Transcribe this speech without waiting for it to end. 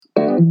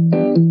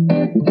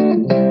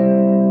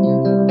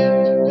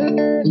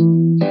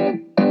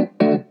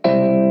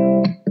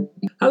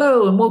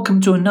Hello and welcome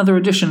to another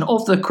edition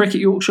of the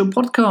Cricket Yorkshire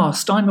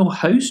podcast. I'm your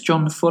host,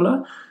 John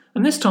Fuller,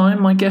 and this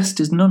time my guest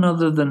is none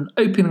other than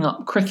Opening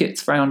Up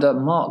Cricket's founder,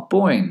 Mark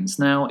Boynes.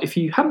 Now, if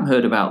you haven't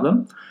heard about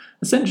them,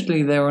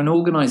 essentially they're an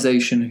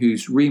organisation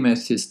whose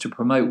remit is to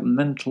promote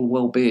mental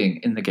well-being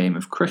in the game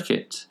of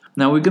cricket.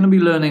 Now, we're going to be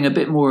learning a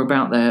bit more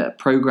about their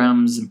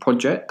programmes and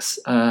projects,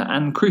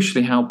 and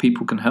crucially how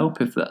people can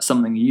help if that's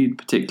something you'd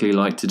particularly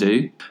like to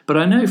do. But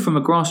I know from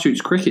a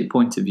grassroots cricket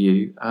point of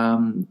view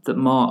that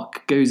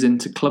Mark goes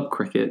into club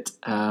cricket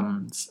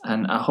and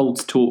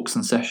holds talks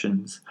and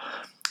sessions.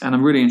 And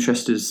I'm really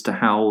interested as to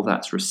how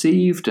that's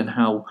received and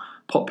how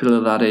popular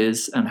that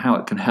is and how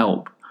it can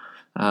help.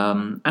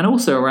 And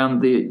also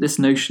around this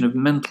notion of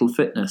mental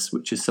fitness,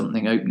 which is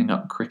something Opening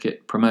Up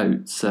Cricket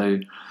promotes. So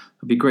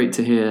it'd be great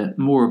to hear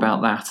more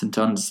about that and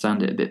to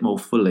understand it a bit more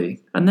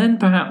fully. And then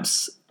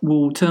perhaps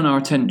we'll turn our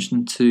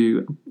attention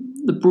to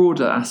the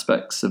broader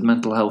aspects of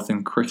mental health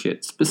in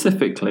cricket,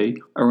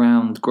 specifically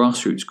around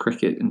grassroots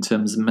cricket in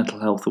terms of mental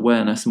health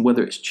awareness and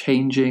whether it's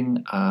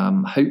changing.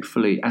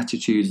 Hopefully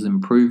attitudes are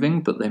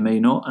improving, but they may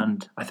not.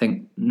 And I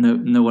think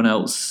no one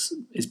else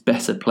is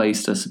better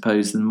placed, I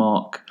suppose, than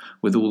Mark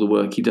with all the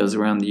work he does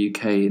around the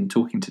UK and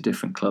talking to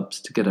different clubs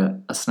to get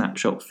a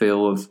snapshot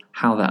feel of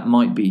how that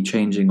might be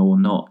changing or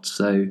not.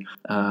 So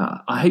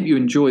I hope you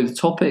enjoy the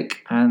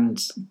topic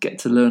and get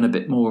to learn a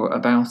bit more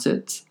about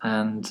it.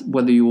 And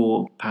whether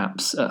you're perhaps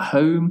at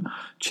home,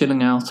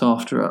 chilling out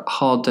after a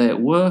hard day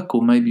at work,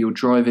 or maybe you're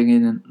driving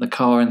in the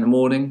car in the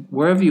morning,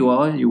 wherever you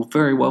are, you're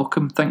very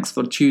welcome. Thanks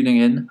for tuning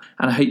in,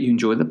 and I hope you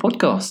enjoy the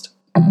podcast.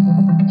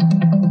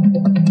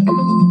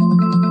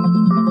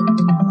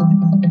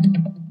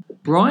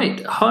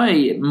 Right.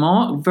 Hi,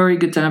 Mark. Very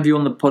good to have you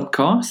on the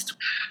podcast.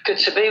 Good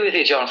to be with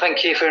you, John.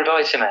 Thank you for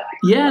inviting me.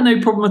 Yeah,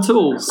 no problem at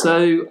all.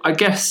 So I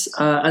guess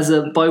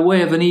by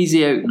way of an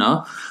easy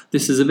opener,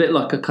 this is a bit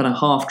like a kind of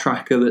half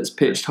tracker that's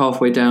pitched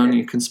halfway down.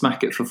 You can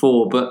smack it for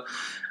four. But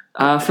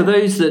for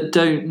those that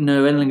don't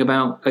know anything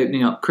about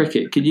Opening Up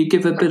Cricket, could you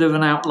give a bit of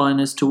an outline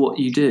as to what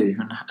you do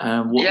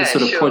and what the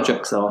sort of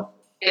projects are?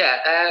 Yeah,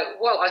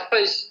 well, I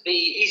suppose the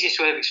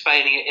easiest way of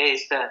explaining it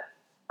is that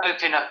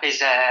Open Up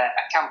is a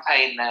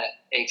campaign that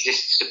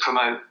exists to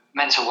promote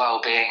mental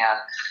well-being and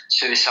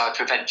suicide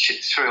prevention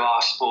through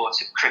our sport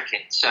of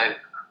cricket. So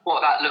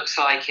what that looks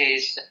like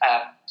is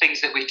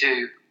things that we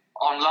do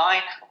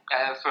online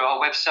through our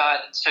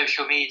website and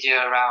social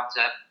media around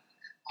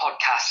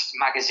podcast,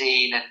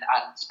 magazine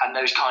and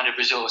those kind of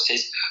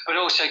resources, but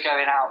also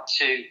going out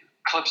to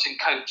clubs and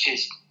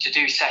coaches to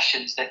do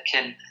sessions that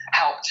can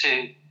help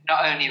to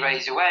not only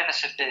raise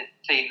awareness of the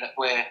theme that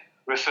we're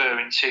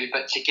referring to,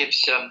 but to give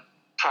some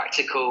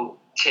practical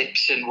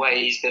tips and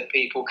ways that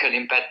people can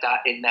embed that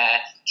in their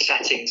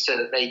settings so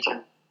that they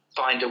can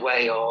find a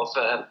way of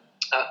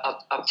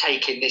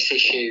taking this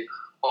issue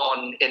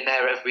on in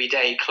their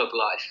everyday club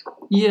life.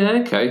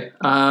 Yeah, okay.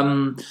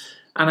 And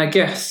I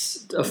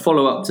guess a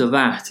follow-up to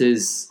that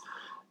is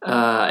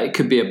it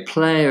could be a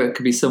player, it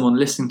could be someone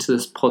listening to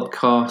this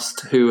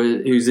podcast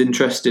who's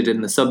interested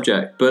in the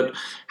subject, but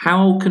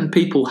how can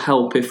people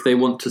help if they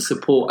want to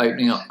support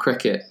Opening Up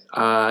Cricket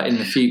in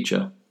the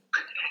future?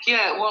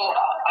 Yeah, well,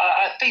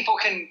 people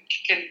can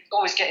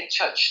always get in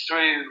touch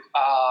through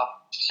our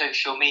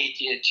social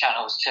media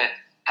channels to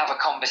have a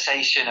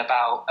conversation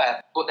about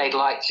what they'd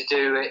like to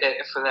do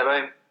from their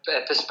own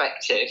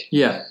perspective.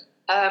 Yeah.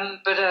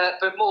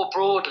 But more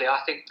broadly, I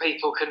think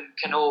people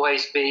can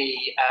always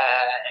be.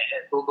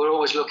 We're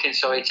always looking,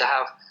 to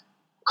have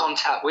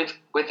contact with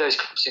those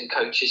clubs and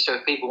coaches. So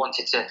if people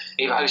wanted to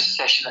either host a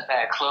session at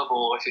their club,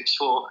 or if it's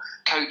for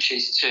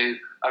coaches to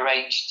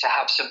arrange to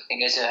have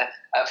something as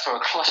for a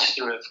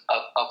cluster of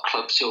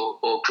clubs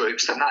or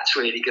groups, then that's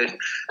really good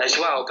as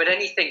well. But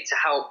anything to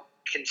help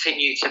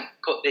continue to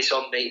put this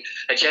on the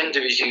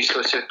agenda is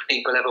useful, so if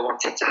people ever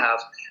wanted to have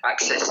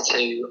access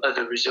to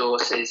other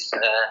resources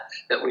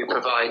that we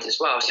provide as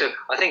well. So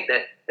I think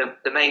that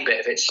the main bit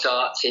of it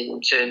starts in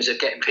terms of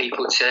getting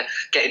people to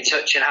get in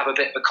touch and have a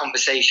bit of a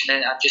conversation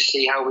and just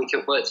see how we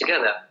can work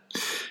together.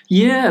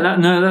 Yeah,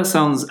 that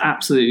sounds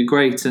absolutely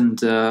great,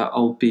 and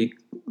I'll be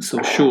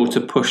sort of sure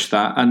to push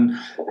that. And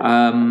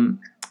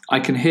I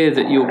can hear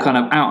that you're kind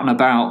of out and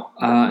about.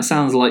 It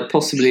sounds like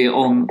possibly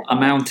on a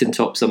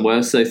mountaintop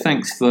somewhere. So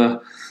thanks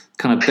for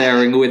kind of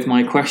bearing with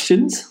my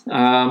questions.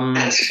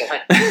 I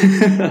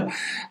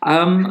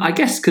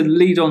guess could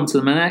lead on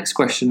to my next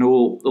question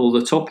or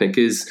the topic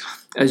is,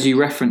 as you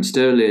referenced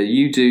earlier,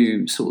 you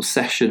do sort of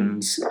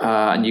sessions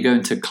and you go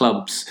into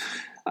clubs.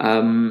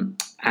 And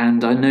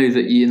I know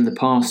that in the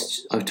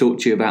past I've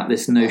talked to you about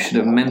this notion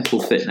of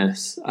mental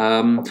fitness.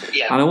 And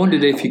I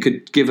wondered if you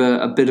could give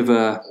a bit of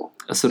a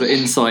sort of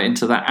insight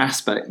into that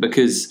aspect,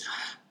 because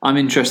I'm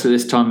interested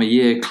this time of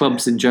year.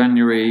 Clubs in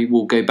January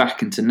will go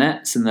back into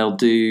nets and they'll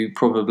do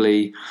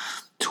probably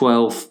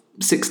 12,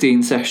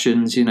 16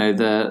 sessions. You know,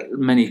 the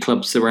many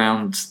clubs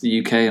around the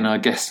UK, and I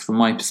guess from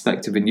my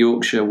perspective in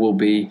Yorkshire, will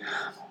be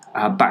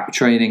back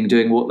training,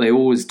 doing what they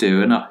always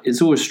do. And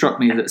it's always struck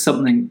me that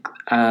something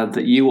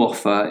that you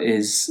offer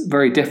is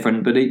very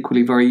different, but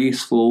equally very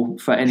useful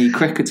for any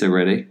cricketer,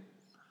 really.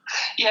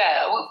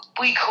 Yeah,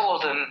 we call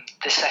them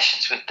the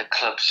sessions with the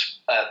club's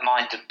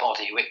mind and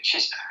body, which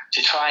is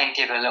to try and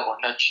give a little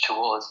nudge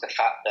towards the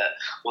fact that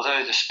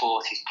although the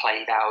sport is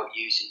played out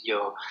using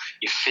your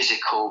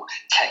physical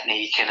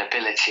technique and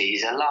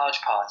abilities, a large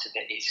part of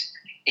it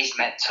is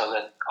mental.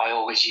 And I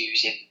always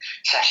use in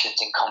sessions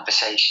and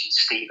conversations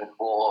Stephen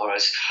Waugh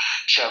as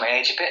show my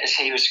age a bit, as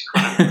he was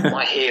kind of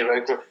my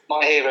hero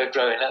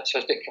growing up. So I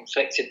was a bit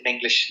conflicted, an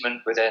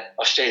Englishman with an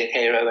Australian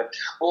hero. And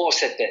Waugh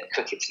said that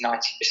cricket's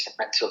 90%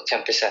 mental,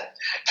 10%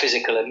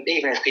 physical. And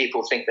even if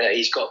people think that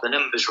he's got the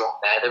numbers wrong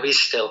there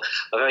is still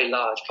a very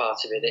large part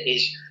of it that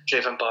is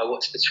driven by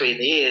what's between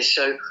the ears.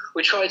 So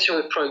we try to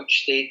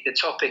approach the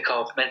topic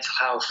of mental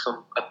health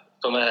from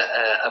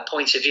a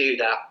point of view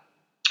that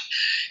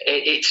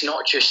it's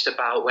not just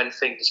about when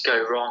things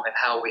go wrong and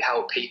how we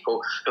help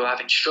people who are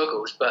having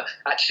struggles, but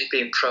actually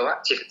being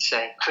proactive and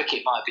saying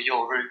cricket might be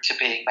your route to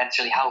being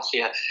mentally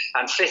healthier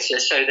and fitter,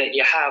 so that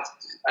you have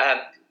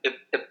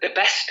the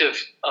best of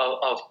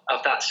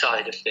that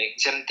side of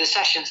things. And the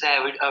sessions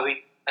there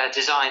are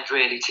designed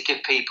really to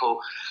give people,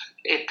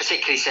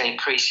 particularly say in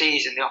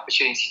pre-season, the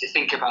opportunity to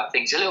think about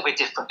things a little bit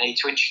differently,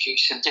 to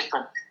introduce some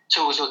different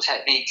tools or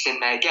techniques in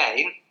their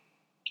game,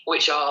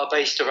 which are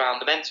based around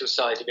the mental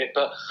side of it.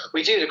 But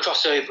we do the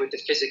crossover with the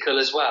physical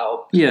as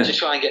well, to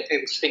try and get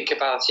people to think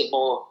about it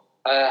more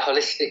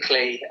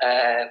holistically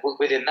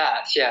within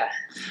that.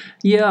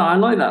 Yeah, I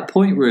like that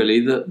point,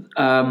 really. That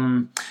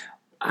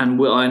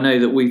and I know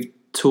that we've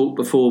talked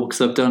before,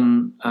 because I've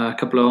done a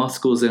couple of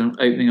articles in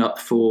Opening Up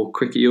for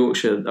Cricket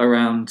Yorkshire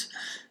around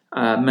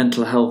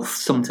mental health.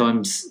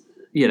 Sometimes,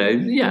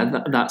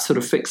 that sort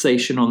of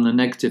fixation on the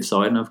negative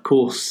side, and of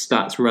course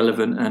that's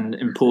relevant and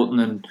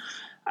important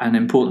and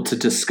important to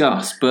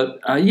discuss. But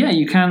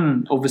you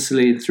can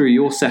obviously, through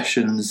your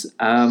sessions,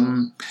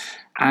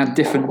 add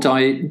different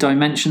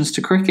dimensions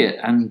to cricket.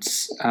 And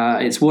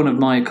it's one of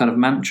my kind of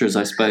mantras,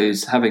 I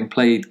suppose, having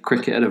played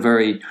cricket at a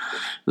very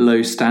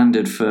low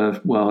standard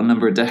for, a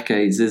number of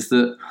decades, is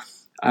that,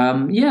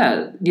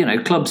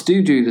 clubs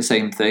do the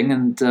same thing.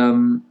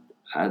 And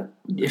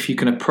if you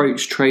can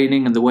approach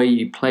training and the way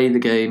you play the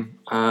game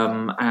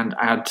and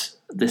add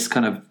this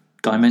kind of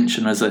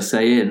dimension, as I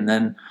say,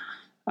 then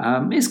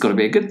it's got to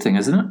be a good thing,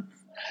 isn't it?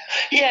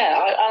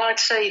 Yeah, and I'd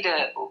say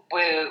that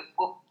we're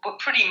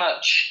pretty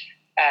much.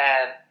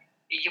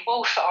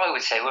 I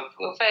would say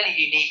we're fairly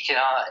unique in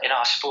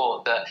our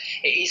sport, that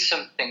it is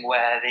something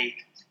where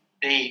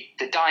the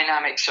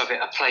dynamics of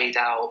it are played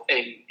out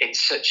in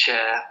such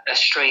a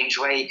strange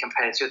way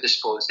compared to other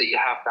sports, that you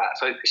have that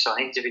focus on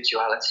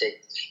individuality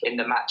in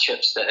the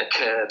matchups that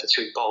occur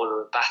between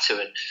bowler and batter,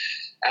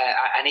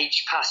 and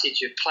each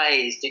passage of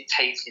play is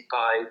dictated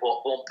by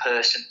what one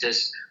person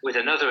does with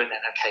another, and then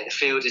the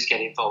fielders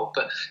get involved.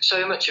 But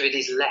so much of it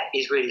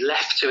is really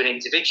left to an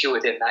individual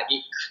within that.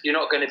 You're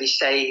not going to be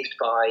saved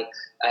by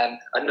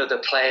another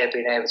player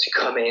being able to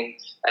come in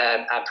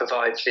and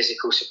provide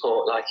physical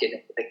support like in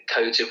the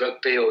codes of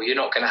rugby, or you're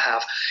not going to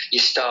have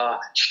your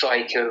star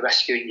striker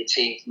rescuing your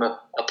team from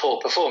a poor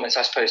performance.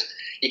 I suppose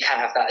you can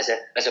have that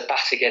as a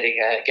batter getting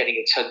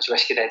a ton to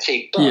rescue their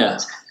team,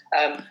 but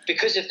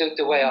because of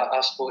the way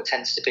our sport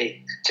tends to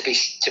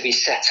be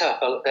set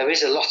up, there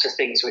is a lot of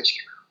things which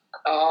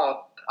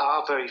are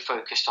very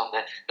focused on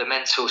the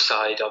mental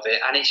side of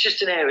it, and it's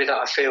just an area that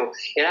I feel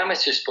in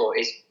amateur sport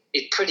is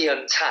pretty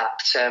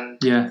untapped from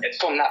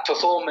that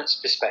performance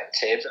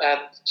perspective.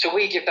 So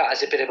we give that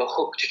as a bit of a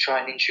hook to try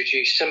and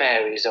introduce some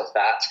areas of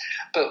that,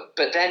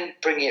 but then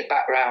bringing it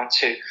back around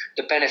to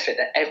the benefit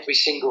that every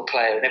single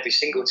player and every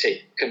single team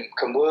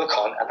can work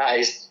on, and that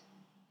is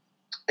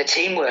the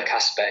teamwork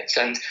aspects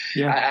and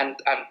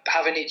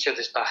having each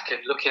other's back and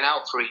looking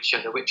out for each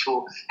other, which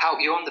will help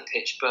you on the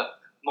pitch, but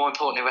more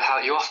importantly will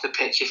help you off the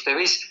pitch if there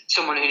is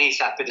someone who needs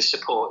that bit of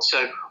support.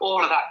 So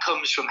all of that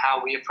comes from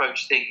how we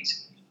approach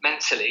things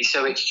mentally.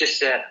 So it's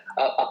just a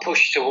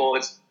push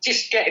towards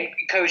just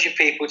encouraging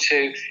people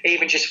to,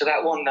 even just for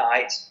that one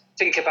night,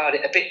 think about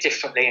it a bit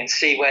differently and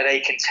see where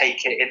they can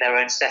take it in their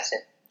own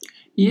setting.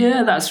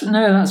 Yeah, that's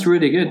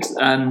really good.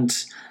 And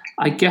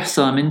I guess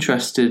I'm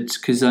interested,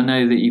 because I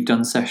know that you've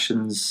done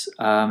sessions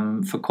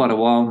for quite a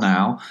while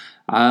now.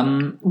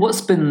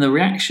 What's been the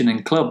reaction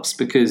in clubs?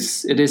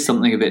 Because it is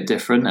something a bit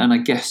different, and I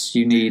guess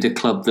you need a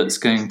club that's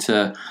going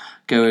to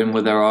go in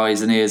with their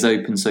eyes and ears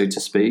open, so to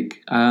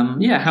speak.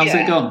 How's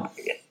it gone?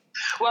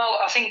 Well,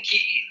 I think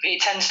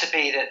it tends to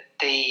be that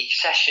the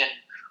session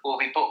will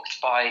be booked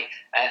by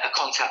a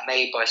contact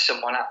made by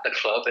someone at the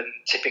club, and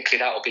typically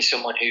that will be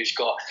someone who's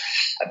got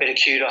a bit of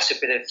kudos, a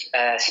bit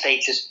of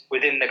status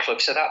within the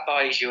club. So that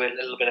buys you a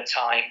little bit of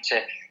time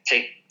to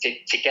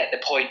get the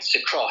points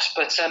across.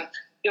 But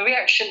the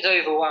reaction's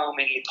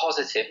overwhelmingly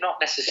positive, not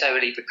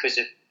necessarily because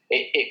of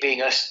it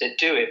being us that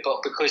do it,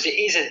 but because it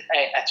is a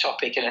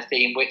topic and a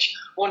theme which,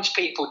 once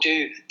people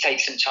do take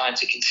some time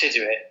to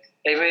consider it,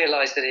 they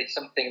realise that it's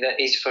something that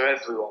is for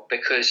everyone,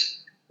 because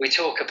we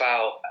talk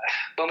about,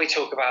 when we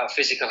talk about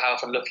physical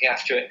health and looking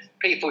after it,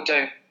 people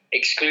don't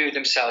exclude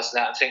themselves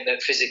in that and think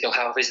that physical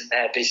health isn't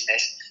their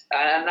business.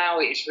 And now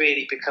it's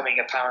really becoming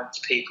apparent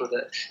to people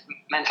that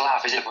mental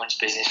health is everyone's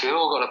business. We've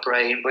all got a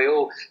brain. We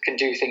all can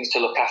do things to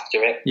look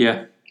after it.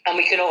 Yeah. And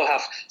we can all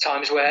have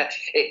times where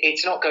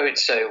it's not going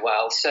so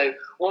well. So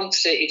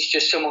once it's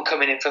just someone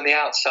coming in from the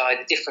outside,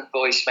 a different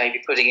voice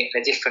maybe putting it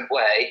in a different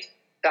way,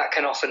 that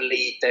can often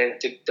lead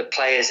the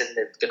players and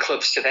the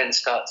clubs to then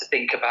start to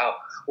think about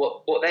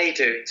what they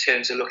do in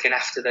terms of looking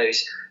after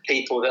those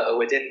people that are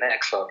within their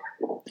club.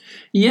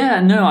 Yeah,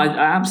 no, I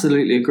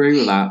absolutely agree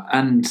with that.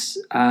 And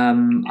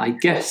I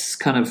guess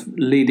kind of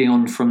leading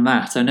on from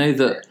that, I know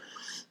that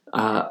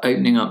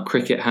Opening Up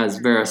Cricket has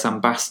various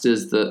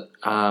ambassadors that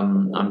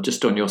I'm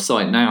just on your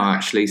site now,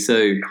 actually.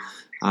 So,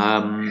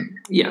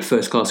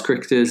 first-class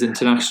cricketers,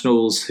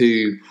 internationals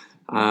who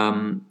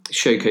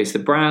showcase the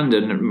brand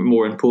and,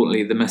 more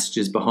importantly, the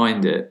messages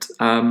behind it.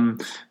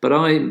 But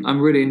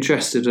I'm really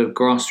interested at a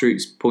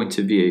grassroots point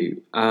of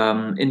view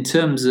in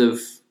terms of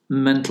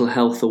mental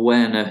health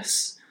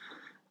awareness,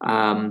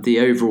 the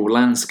overall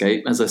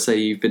landscape. As I say,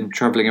 you've been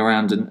travelling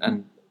around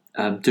and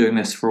doing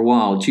this for a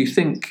while. Do you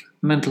think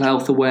mental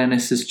health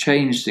awareness has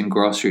changed in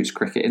grassroots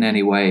cricket in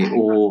any way,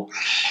 or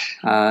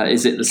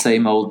is it the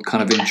same old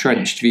kind of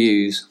entrenched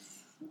views?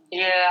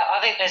 Yeah, I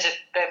think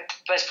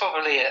there's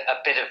probably a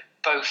bit of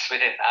both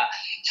within that.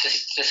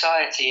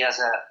 Society as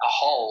a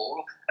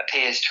whole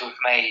appears to have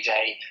made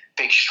a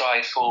big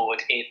stride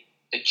forward in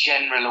the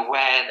general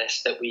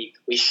awareness that we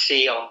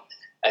see on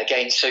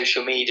against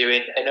social media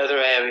in other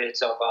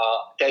areas of our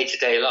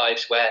day-to-day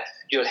lives, where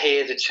you'll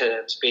hear the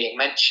terms being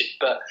mentioned.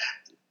 But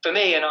for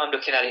me, and I'm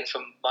looking at it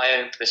from my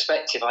own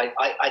perspective,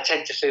 I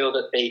tend to feel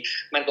that the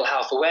mental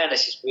health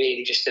awareness is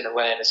really just an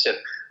awareness of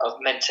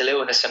mental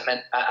illness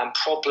and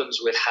problems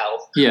with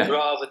health,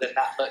 rather than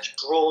that much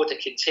broader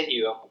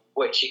continuum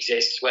which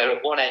exists, where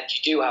at one end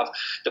you do have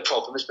the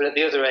problems, but at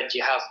the other end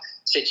you have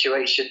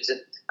situations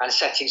and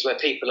settings where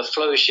people are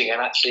flourishing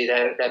and actually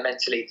they're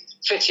mentally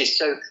fittest.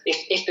 So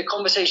if the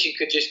conversation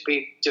could just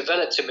be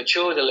developed and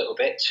matured a little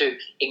bit to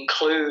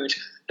include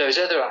those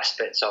other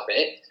aspects of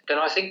it, then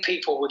I think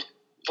people would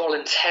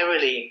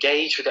voluntarily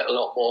engage with it a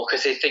lot more,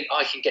 because they think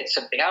I can get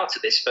something out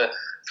of this for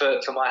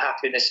my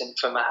happiness and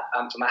for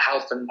my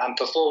health and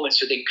performance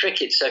within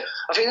cricket. So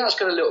I think that's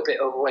got a little bit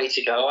of a way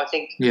to go. I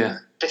think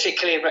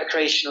particularly in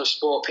recreational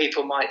sport,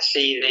 people might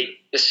see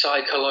the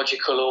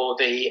psychological or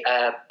the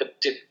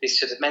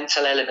sort of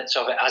mental elements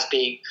of it as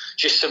being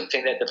just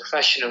something that the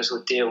professionals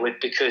would deal with,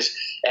 because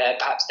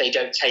perhaps they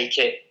don't take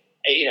it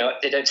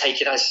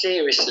as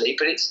seriously,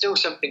 but it's still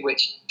something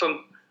which,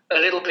 from a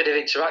little bit of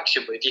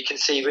interaction with, you can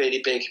see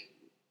really big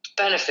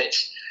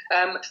benefits.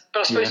 But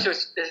I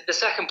suppose the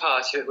second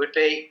part of it would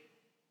be,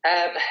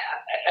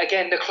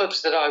 again, the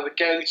clubs that I would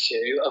go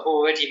to have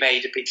already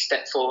made a big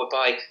step forward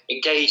by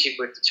engaging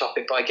with the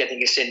topic, by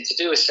getting us in to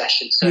do a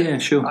session. So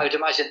I would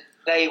imagine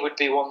they would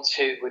be ones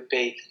who would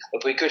be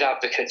good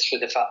advocates for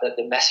the fact that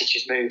the message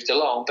has moved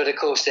along. But of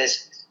course,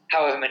 there's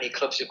however many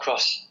clubs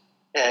across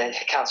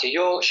County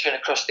Yorkshire and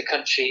across the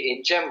country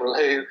in general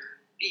who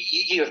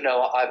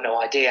I have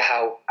no idea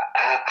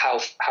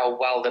how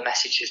well the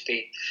message has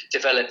been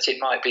developed. It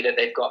might be that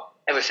they've got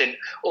everything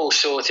all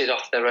sorted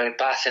off their own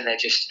bat and they're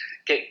just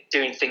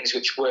doing things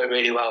which work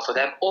really well for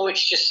them, or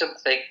it's just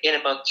something in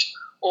amongst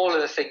all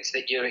of the things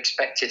that you're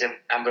expected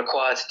and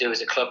required to do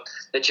as a club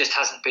that just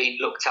hasn't been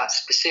looked at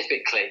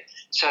specifically.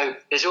 So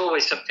there's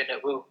always something that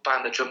we'll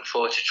bang the drum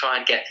for, to try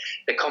and get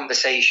the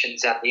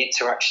conversations and the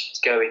interactions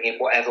going in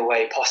whatever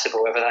way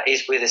possible, whether that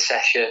is with a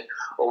session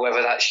or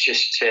whether that's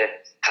just to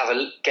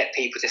get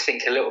people to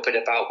think a little bit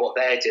about what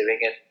they're doing.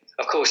 And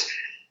of course,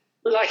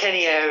 like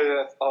any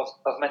area of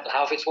mental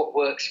health, it's what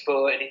works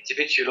for an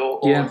individual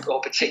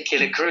or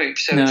particular group.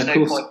 So there's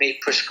no point me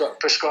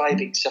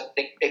prescribing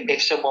something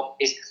if someone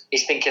is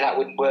thinking that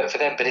wouldn't work for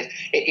them. But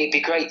it'd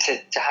be great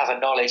to have a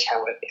knowledge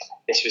how, if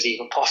this was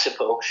even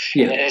possible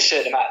in a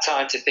certain amount of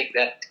time, to think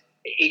that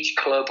each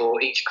club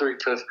or each group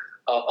of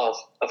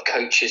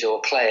coaches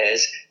or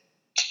players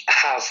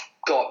have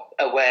got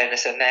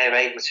awareness and they're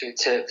able to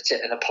interpret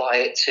it and apply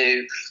it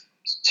to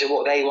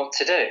what they want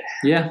to do.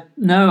 Yeah,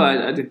 no,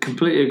 I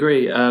completely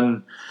agree.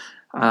 I'm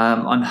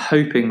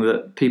hoping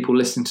that people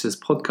listening to this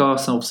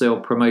podcast, and obviously I'll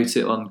promote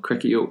it on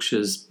Cricket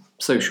Yorkshire's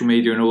social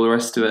media and all the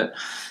rest of it,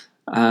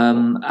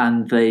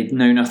 and they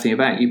know nothing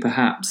about you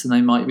perhaps, and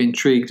they might be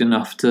intrigued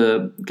enough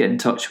to get in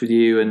touch with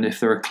you, and if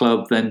they're a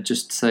club, then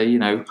just say,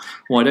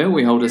 why don't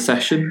we hold a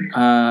session,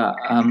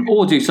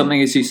 or do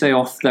something, as you say,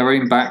 off their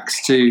own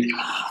backs to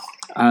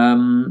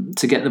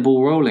get the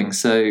ball rolling.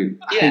 So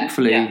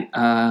hopefully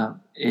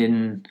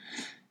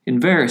in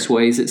various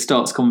ways it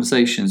starts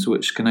conversations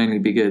which can only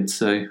be good.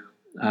 So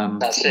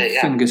that's it,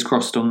 fingers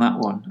crossed on that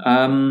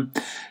one.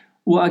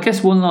 Well, I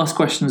guess one last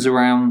question is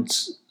around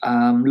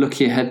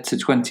looking ahead to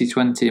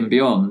 2020 and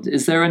beyond.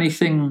 Is there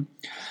anything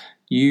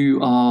you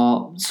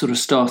are sort of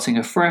starting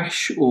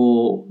afresh,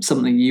 or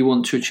something you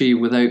want to achieve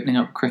with Opening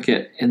Up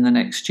Cricket in the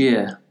next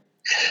year?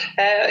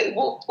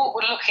 What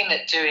we're looking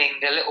at doing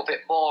a little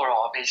bit more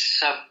of is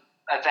some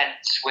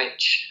events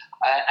which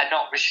are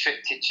not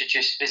restricted to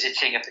just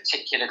visiting a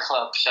particular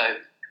club. So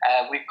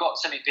we've got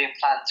something being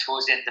planned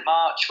towards the end of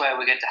March where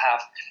we're going to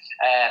have,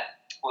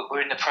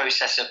 we're in the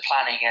process of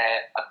planning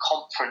a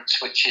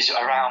conference which is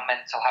around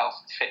mental health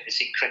and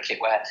fitness in cricket,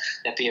 where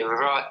there'll be a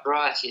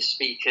variety of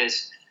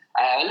speakers,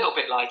 a little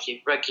bit like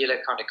a regular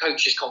kind of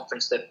coaches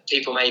conference that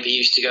people may be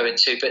used to going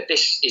to, but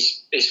this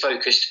is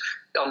focused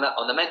on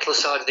the mental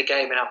side of the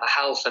game and on the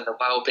health and the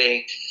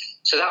well-being.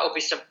 So that will be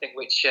something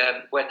which,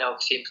 when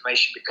obviously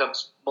information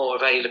becomes more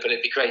available,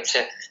 it'd be great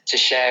to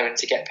share and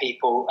to get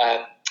people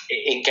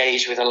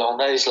engaged with along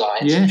those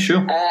lines. Yeah, sure.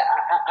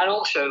 And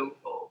also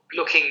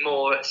looking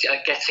more at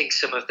getting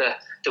some of the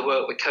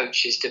work with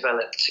coaches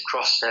developed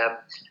across the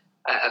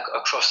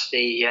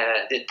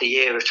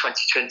year of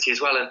 2020 as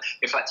well. And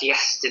in fact,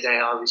 yesterday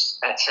I was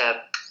at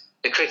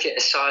the Cricket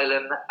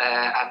Asylum.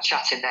 I'm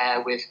chatting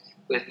there with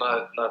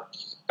my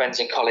friends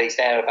and colleagues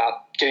there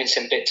about doing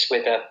some bits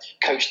with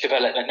coach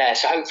development there.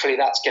 So hopefully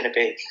that's going to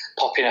be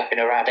popping up in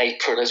around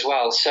April as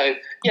well. So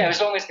yeah, as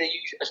well as the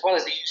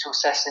usual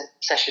session,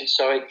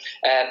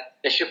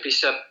 there should be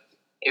some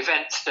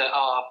events that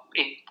are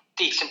in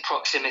decent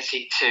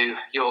proximity to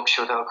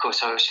Yorkshire, though of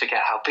course I always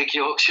forget how big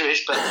Yorkshire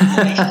is, but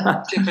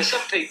for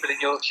some people in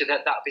Yorkshire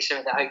that would be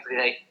something that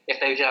hopefully if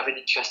they have an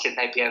interest in,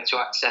 they'd be able to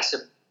access.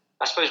 And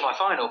I suppose my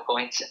final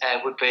point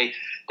would be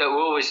that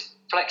we're always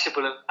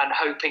flexible and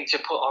hoping to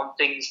put on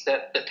things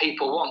that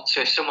people want.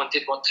 So if someone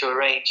did want to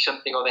arrange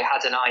something or they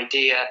had an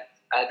idea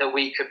that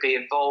we could be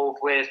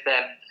involved with,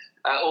 then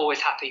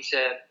always happy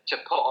to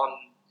put on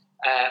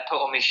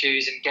my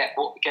shoes and get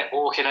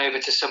walking over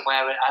to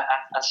somewhere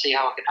and see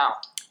how I can help.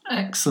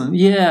 Excellent.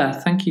 Yeah,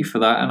 thank you for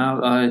that. And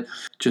I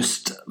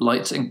just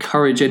like to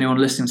encourage anyone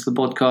listening to the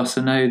podcast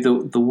to know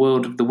that the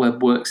world of the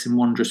web works in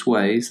wondrous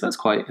ways. That's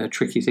quite a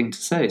tricky thing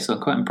to say, so I'm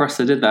quite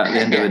impressed I did that at the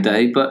end of the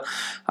day. But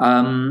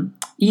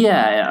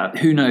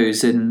who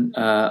knows, in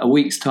a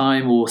week's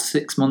time or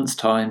 6 months'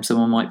 time,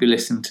 someone might be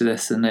listening to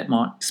this and it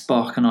might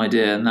spark an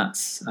idea. And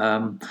that's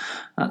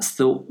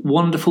the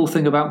wonderful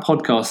thing about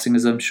podcasting,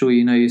 as I'm sure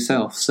you know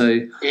yourself. So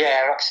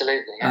yeah,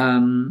 absolutely. Yeah.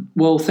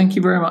 Well, thank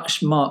you very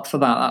much, Mark, for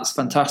that. That's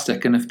fantastic.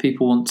 And if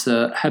people want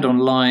to head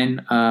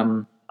online,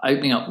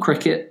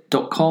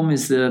 openingupcricket.com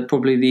is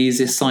probably the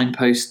easiest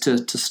signpost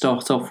to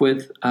start off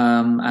with,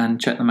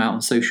 and check them out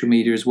on social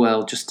media as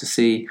well, just to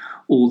see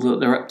all that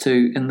they're up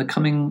to in the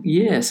coming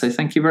year. So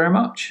thank you very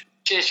much.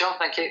 Cheers, John.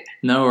 Thank you.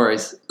 No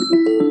worries.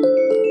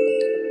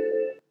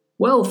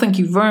 Well, thank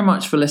you very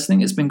much for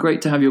listening. It's been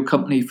great to have your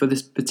company for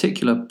this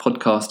particular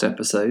podcast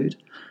episode.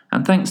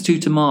 And thanks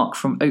to Mark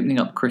from Opening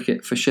Up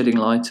Cricket for shedding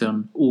light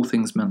on all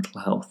things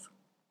mental health.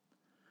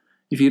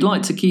 If you'd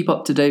like to keep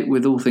up to date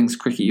with all things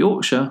Cricket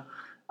Yorkshire,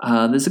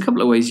 there's a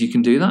couple of ways you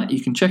can do that. You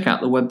can check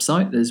out the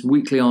website. There's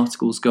weekly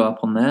articles go up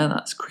on there.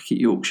 That's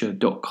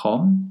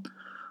cricketyorkshire.com.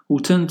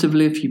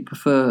 Alternatively, if you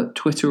prefer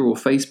Twitter or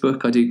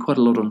Facebook, I do quite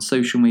a lot on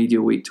social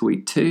media week to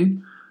week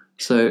too.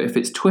 So if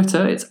it's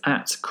Twitter, it's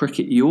at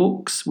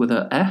cricketyorks with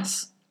a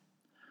S.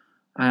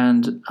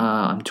 And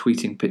I'm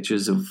tweeting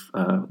pictures of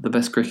the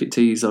best cricket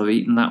teas I've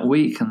eaten that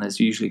week, and there's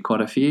usually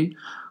quite a few,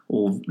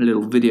 or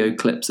little video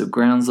clips of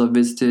grounds I've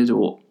visited,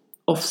 or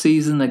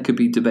off-season there could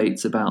be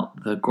debates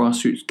about the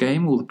grassroots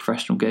game or the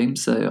professional game,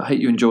 so I hope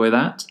you enjoy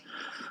that.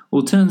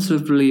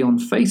 Alternatively, on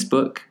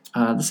Facebook,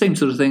 the same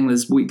sort of thing.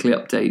 There's weekly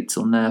updates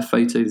on there,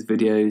 photos,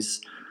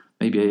 videos,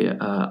 maybe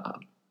a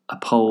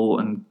poll,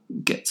 and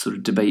get sort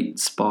of debate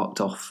sparked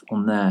off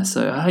on there.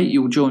 So I hope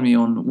you'll join me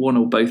on one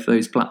or both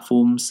those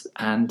platforms,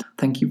 and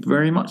thank you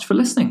very much for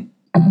listening.